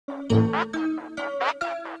YouTube,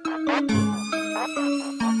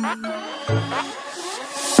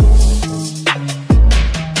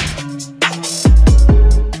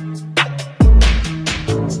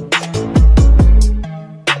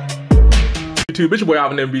 it's your boy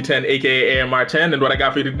Alvin MB10, aka AMR10, and what I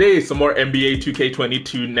got for you today is some more NBA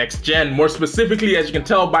 2K22 Next Gen. More specifically, as you can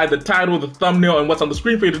tell by the title, the thumbnail, and what's on the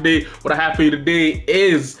screen for you today, what I have for you today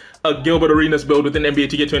is a Gilbert Arenas build within NBA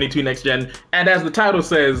 2K22 Next Gen. And as the title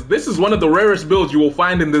says, this is one of the rarest builds you will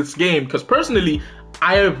find in this game, because personally,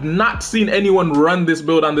 I have not seen anyone run this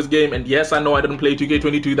build on this game, and yes, I know I didn't play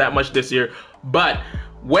 2K22 that much this year, but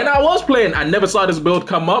when I was playing, I never saw this build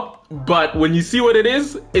come up, but when you see what it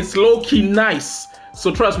is, it's low-key nice.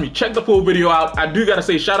 So trust me, check the full video out. I do gotta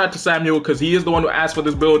say shout out to Samuel, because he is the one who asked for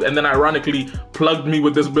this build and then ironically plugged me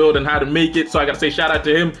with this build and how to make it. So I gotta say shout out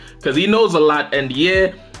to him, because he knows a lot, and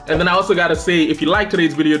yeah. And then I also gotta say, if you like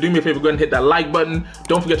today's video, do me a favor, go ahead and hit that like button.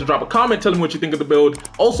 Don't forget to drop a comment telling me what you think of the build.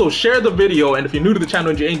 Also, share the video, and if you're new to the channel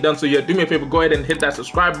and you ain't done so yet, do me a favor, go ahead and hit that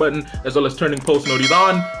subscribe button, as well as turning post notifications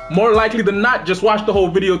on. More likely than not, just watch the whole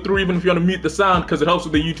video through, even if you want to mute the sound, because it helps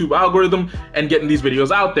with the YouTube algorithm and getting these videos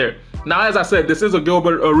out there. Now, as I said, this is a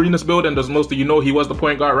Gilbert Arenas build, and as most of you know, he was the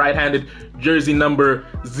point guard, right-handed, jersey number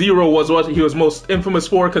 0 was what he was most infamous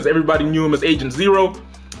for, because everybody knew him as Agent Zero.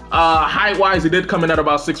 Height-wise, he did come in at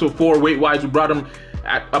about 6'4". Weight-wise, we brought him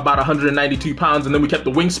at about 192 pounds, and then we kept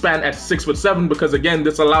the wingspan at 6'7", because again,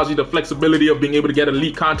 this allows you the flexibility of being able to get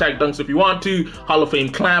elite contact dunks if you want to, Hall of Fame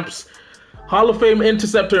clamps, Hall of Fame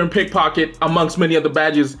interceptor and pickpocket, amongst many other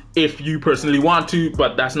badges if you personally want to,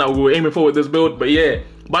 but that's not what we were aiming for with this build. But yeah,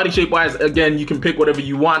 body shape-wise, again, you can pick whatever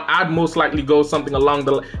you want. I'd most likely go something along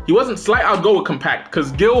the... He wasn't slight, I'll go with compact,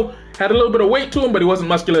 because Gil had a little bit of weight to him, but he wasn't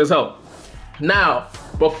muscular as hell. Now,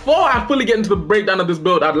 before I fully get into the breakdown of this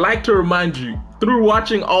build, I'd like to remind you, through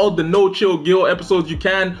watching all the No Chill Gil episodes you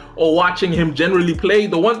can, or watching him generally play,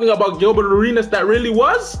 the one thing about Gilbert Arenas that really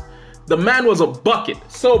was, the man was a bucket.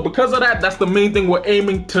 So because of that, that's the main thing we're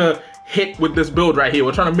aiming to hit with this build right here.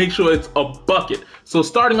 We're trying to make sure it's a bucket. So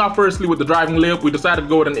starting off firstly with the driving layup, we decided to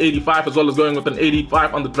go with an 85, as well as going with an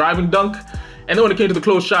 85 on the driving dunk. And then when it came to the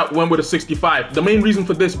close shot, we went with a 65. The main reason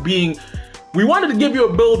for this being, we wanted to give you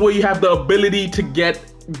a build where you have the ability to get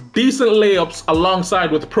decent layups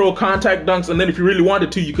alongside with pro contact dunks, and then if you really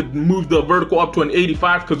wanted to, you could move the vertical up to an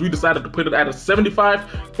 85, because we decided to put it at a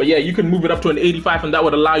 75. But yeah, you can move it up to an 85, and that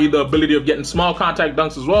would allow you the ability of getting small contact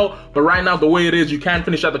dunks as well. But right now, the way it is, you can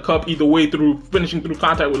finish at the cup either way, through finishing through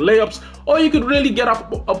contact with layups, or you could really get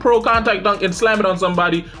up a pro contact dunk and slam it on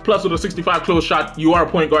somebody. Plus with a 65 close shot, you are a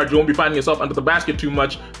point guard, you won't be finding yourself under the basket too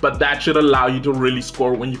much, but that should allow you to really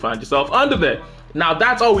score when you find yourself under there. Now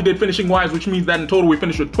that's all we did finishing wise, which means that in total we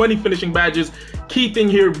finished with 20 finishing badges. Key thing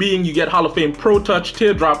here being you get Hall of Fame Pro Touch,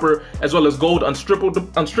 Teardropper, as well as Gold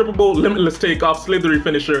Unstrippable, Limitless Takeoff, Slithery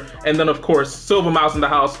Finisher, and then of course Silver Mouse in the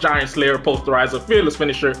House, Giant Slayer, Posterizer, Fearless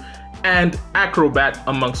Finisher, and Acrobat,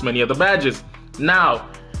 amongst many other badges. Now,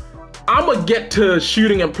 I'm gonna get to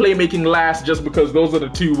shooting and playmaking last, just because those are the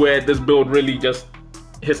two where this build really just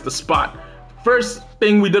hits the spot. First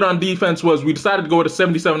thing we did on defense was we decided to go with a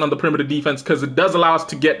 77 on the perimeter defense, because it does allow us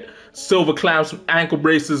to get silver clamps, ankle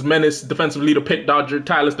braces, menace, defensive leader, pick dodger,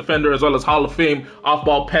 tireless defender, as well as Hall of Fame,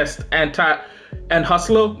 off-ball pest, and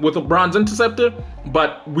hustler with a bronze interceptor.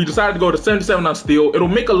 But we decided to go to 77 on steal. It'll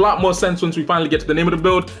make a lot more sense once we finally get to the name of the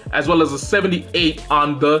build, as well as a 78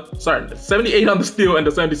 on the steal and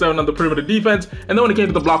the 77 on the perimeter defense. And then when it came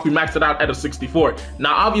to the block, we maxed it out at a 64.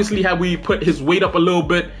 Now obviously, had we put his weight up a little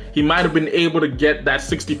bit, he might have been able to get that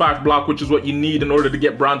 65 block, which is what you need in order to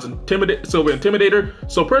get bronze silver intimidator.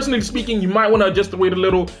 So personally speaking, you might want to adjust the weight a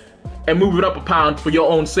little and move it up a pound for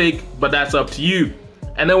your own sake, but that's up to you.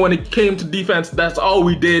 And then when it came to defense, that's all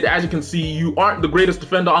we did. As you can see, you aren't the greatest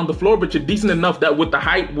defender on the floor, but you're decent enough that with the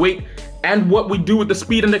height, weight, and what we do with the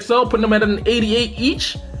speed and excel, putting them at an 88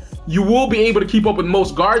 each, you will be able to keep up with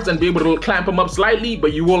most guards and be able to clamp them up slightly,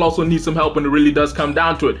 but you will also need some help when it really does come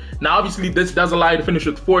down to it. Now, obviously, this does allow you to finish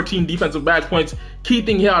with 14 defensive badge points. Key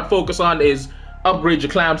thing here I'd focus on is upgrade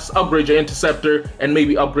your clamps, upgrade your interceptor, and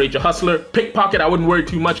maybe upgrade your hustler. Pickpocket, I wouldn't worry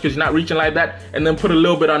too much because you're not reaching like that. And then put a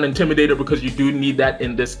little bit on intimidator, because you do need that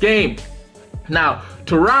in this game. Now,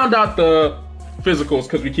 to round out the physicals,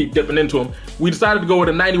 because we keep dipping into them, we decided to go with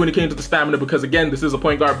a 90 when it came to the stamina, because again, this is a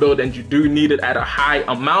point guard build and you do need it at a high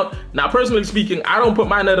amount. Now, personally speaking, I don't put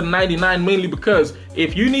mine at a 99, mainly because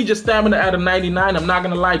if you need your stamina at a 99, I'm not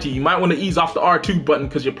gonna lie to you, you might want to ease off the R2 button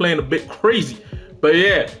because you're playing a bit crazy. But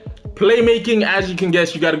yeah, playmaking, as you can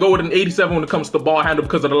guess, you got to go with an 87 when it comes to the ball handle,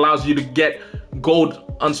 because it allows you to get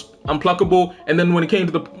gold unpluckable. And then when it came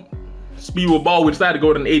to the speed with ball, we decided to go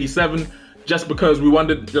with an 87, just because we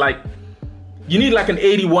wanted, like, you need like an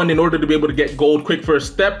 81 in order to be able to get gold quick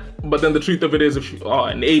first step. But then the truth of it is, if you,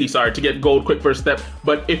 an 80, sorry, to get gold quick first step.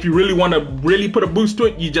 But if you really want to really put a boost to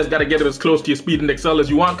it, you just got to get it as close to your speed and excel as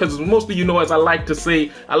you want. Because mostly, you know, as I like to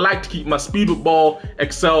say, I like to keep my speed with ball,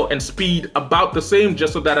 excel, and speed about the same,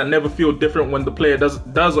 just so that I never feel different when the player does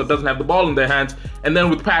or doesn't have the ball in their hands. And then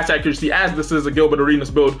with pass accuracy, as this is a Gilbert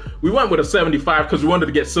Arenas build, we went with a 75 because we wanted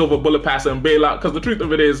to get silver, bullet passer, and bailout. Because the truth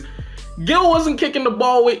of it is, Gil wasn't kicking the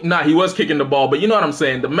ball with, nah, he was kicking the ball, but you know what I'm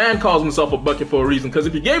saying? The man calls himself a bucket for a reason, because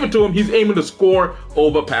if you gave it to him, he's aiming to score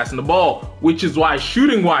over passing the ball, which is why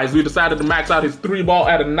shooting-wise, we decided to max out his 3-ball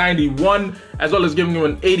at a 91, as well as giving him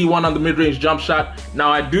an 81 on the mid-range jump shot.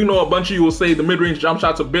 Now, I do know a bunch of you will say the mid-range jump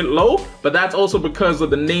shot's a bit low, but that's also because of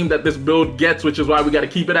the name that this build gets, which is why we got to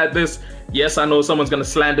keep it at this. Yes, I know someone's going to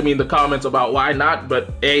slander me in the comments about why not,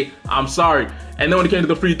 but hey, I'm sorry. And then when it came to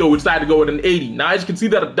the free throw, we decided to go with an 80. Now, as you can see,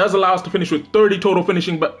 that it does allow us to finish with 30 total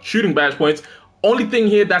shooting badge points. Only thing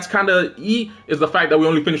here that's kind of is the fact that we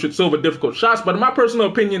only finish with silver difficult shots. But in my personal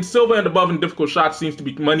opinion, silver and above in difficult shots seems to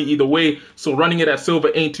be money either way. So running it at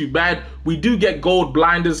silver ain't too bad. We do get gold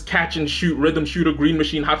blinders, catch and shoot, rhythm shooter, green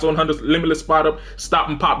machine, hot zone hunters, limitless spot up, stop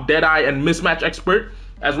and pop, dead eye, and mismatch expert,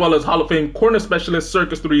 as well as Hall of Fame corner specialist,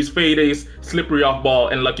 circus threes, fade ace, slippery off ball,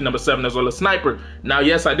 and lucky number 7, as well as sniper. Now,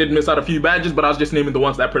 yes, I did miss out a few badges, but I was just naming the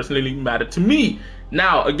ones that personally mattered to me.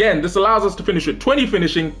 Now, again, this allows us to finish with 20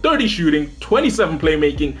 finishing, 30 shooting, 27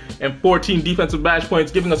 playmaking, and 14 defensive badge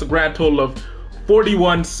points, giving us a grand total of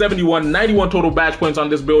 41, 71, 91 total badge points on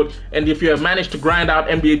this build. And if you have managed to grind out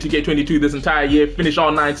NBA 2K22 this entire year, finish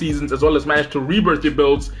all 9 seasons, as well as manage to rebirth your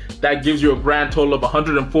builds, that gives you a grand total of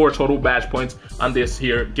 104 total badge points on this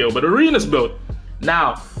here Gilbert Arenas build.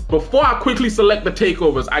 Now, before I quickly select the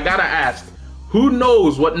takeovers, I gotta ask, who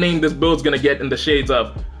knows what name this build's gonna get in the shades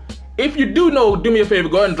of? If you do know, do me a favor,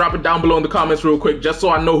 go ahead and drop it down below in the comments real quick, just so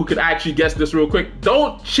I know who could actually guess this real quick.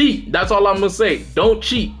 Don't cheat, that's all I'm gonna say. Don't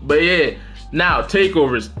cheat, but yeah. Now,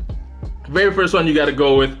 takeovers. Very first one you gotta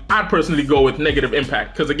go with, I'd personally go with negative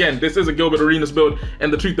impact, because again, this is a Gilbert Arenas build,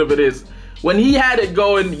 and the truth of it is, when he had it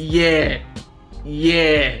going, yeah,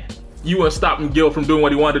 you weren't stopping Gil from doing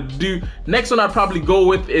what he wanted to do. Next one I'd probably go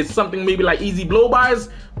with is something maybe like easy blow-bys,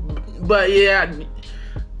 but yeah,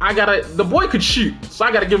 the boy could shoot, so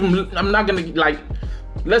I gotta give him, I'm not gonna, like,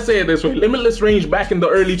 let's say it this way, limitless range back in the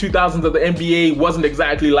early 2000s of the NBA wasn't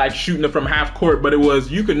exactly like shooting it from half court, but it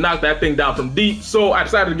was, you could knock that thing down from deep, so I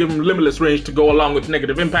decided to give him limitless range to go along with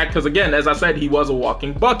negative impact, because again, as I said, he was a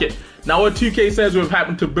walking bucket. Now what 2K says we've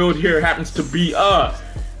happened to build here happens to be a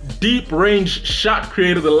deep range shot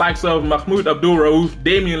creator, the likes of Mahmoud Abdul-Rauf,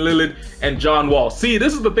 Damian Lillard, and John Wall. See,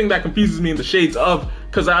 this is the thing that confuses me in the shades of,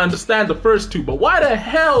 because I understand the first two, but why the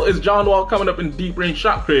hell is John Wall coming up in deep range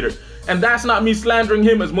shot creator? And that's not me slandering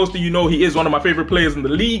him, as most of you know he is one of my favorite players in the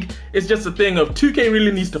league. It's just a thing of 2K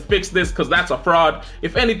really needs to fix this, because that's a fraud.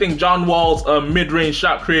 If anything, John Wall's a mid-range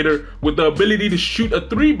shot creator with the ability to shoot a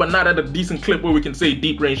 3, but not at a decent clip where we can say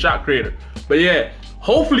deep range shot creator. But yeah,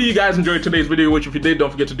 hopefully you guys enjoyed today's video, which if you did, don't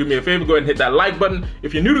forget to do me a favor, go ahead and hit that like button.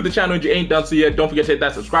 If you're new to the channel and you ain't done so yet, don't forget to hit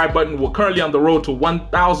that subscribe button. We're currently on the road to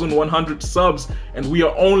 1,100 subs, and we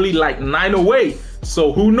are only like 9 away.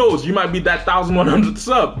 So who knows, you might be that 1,100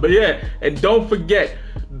 sub. But yeah, and don't forget,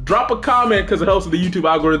 drop a comment because it helps with the YouTube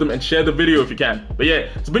algorithm, and share the video if you can. But yeah,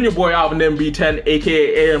 it's been your boy Alvin MB10,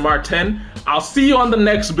 aka AMR10. I'll see you on the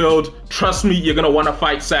next build. Trust me, you're gonna want to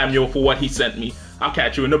fight Samuel for what he sent me. I'll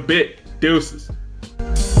catch you in a bit. Deuces.